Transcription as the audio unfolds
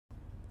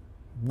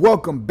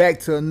Welcome back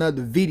to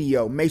another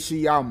video. Make sure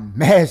y'all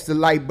mash the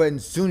like button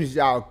as soon as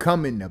y'all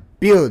come in the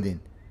building.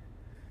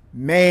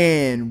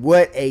 Man,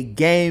 what a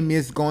game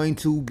it's going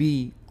to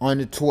be on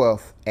the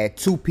 12th at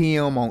 2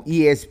 p.m. on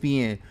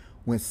ESPN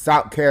when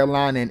South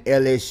Carolina and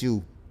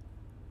LSU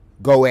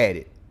go at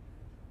it.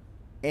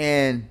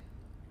 And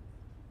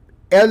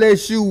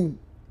LSU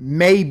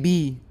may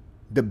be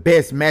the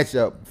best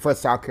matchup for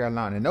South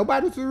Carolina.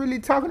 Nobody was really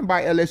talking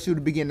about LSU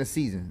to begin the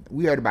season.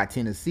 We heard about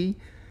Tennessee,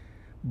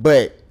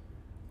 but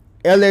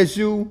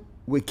LSU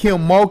with Kim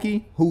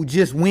Mulkey, who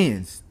just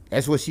wins.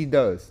 That's what she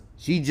does.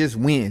 She just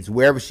wins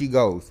wherever she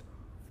goes.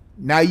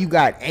 Now you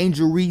got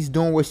Angel Reese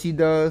doing what she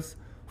does.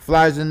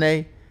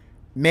 Flau'jae.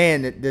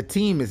 Man, the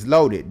team is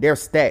loaded. They're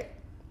stacked.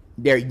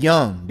 They're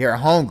young. They're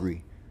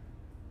hungry.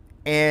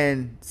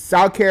 And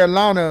South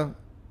Carolina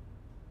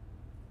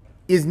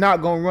is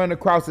not going to run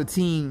across a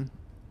team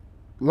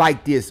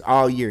like this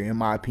all year, in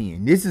my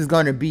opinion. This is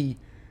going to be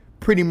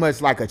pretty much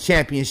like a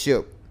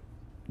championship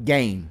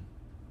game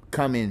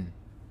coming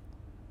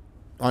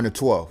on the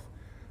 12th.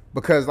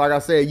 Because, like I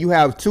said, you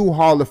have two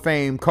Hall of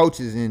Fame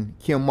coaches in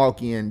Kim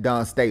Mulkey and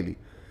Don Staley.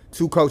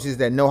 Two coaches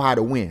that know how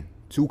to win.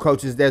 Two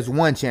coaches that's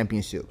won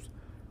championships.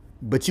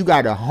 But you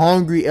got a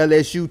hungry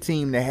LSU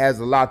team that has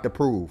a lot to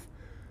prove.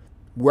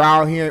 We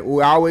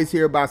always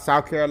hear about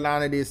South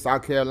Carolina this,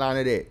 South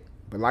Carolina that.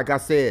 But like I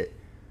said,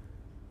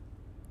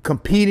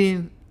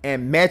 competing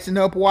and matching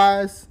up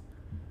wise,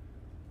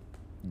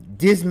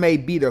 this may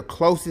be the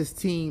closest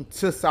team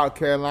to South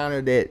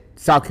Carolina that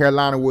South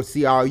Carolina will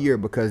see all year,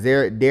 because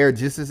they're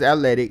just as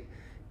athletic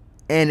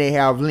and they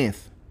have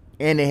length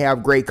and they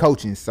have great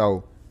coaching.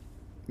 So,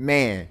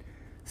 man,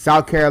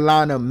 South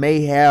Carolina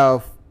may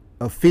have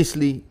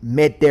officially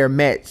met their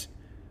match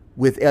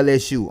with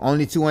LSU.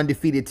 Only two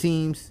undefeated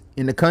teams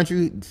in the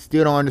country.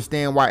 Still don't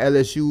understand why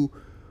LSU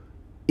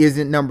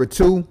isn't number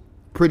 2.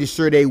 Pretty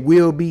sure they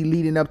will be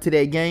leading up to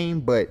that game,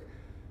 but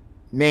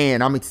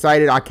man, I'm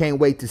excited. I can't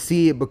wait to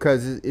see it,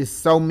 because it's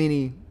so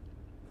many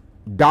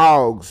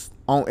dogs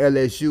on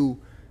LSU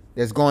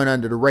that's going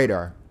under the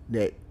radar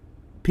that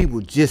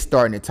people just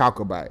starting to talk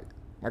about it.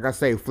 Like I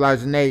say,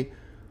 flau'jae,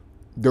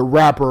 the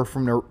rapper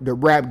from the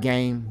rap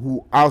game,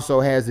 who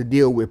also has a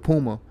deal with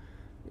Puma.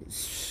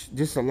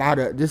 Just a lot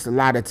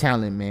of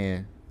talent,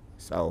 man.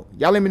 So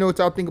y'all let me know what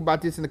y'all think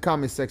about this in the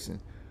comment section.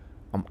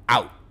 I'm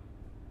out.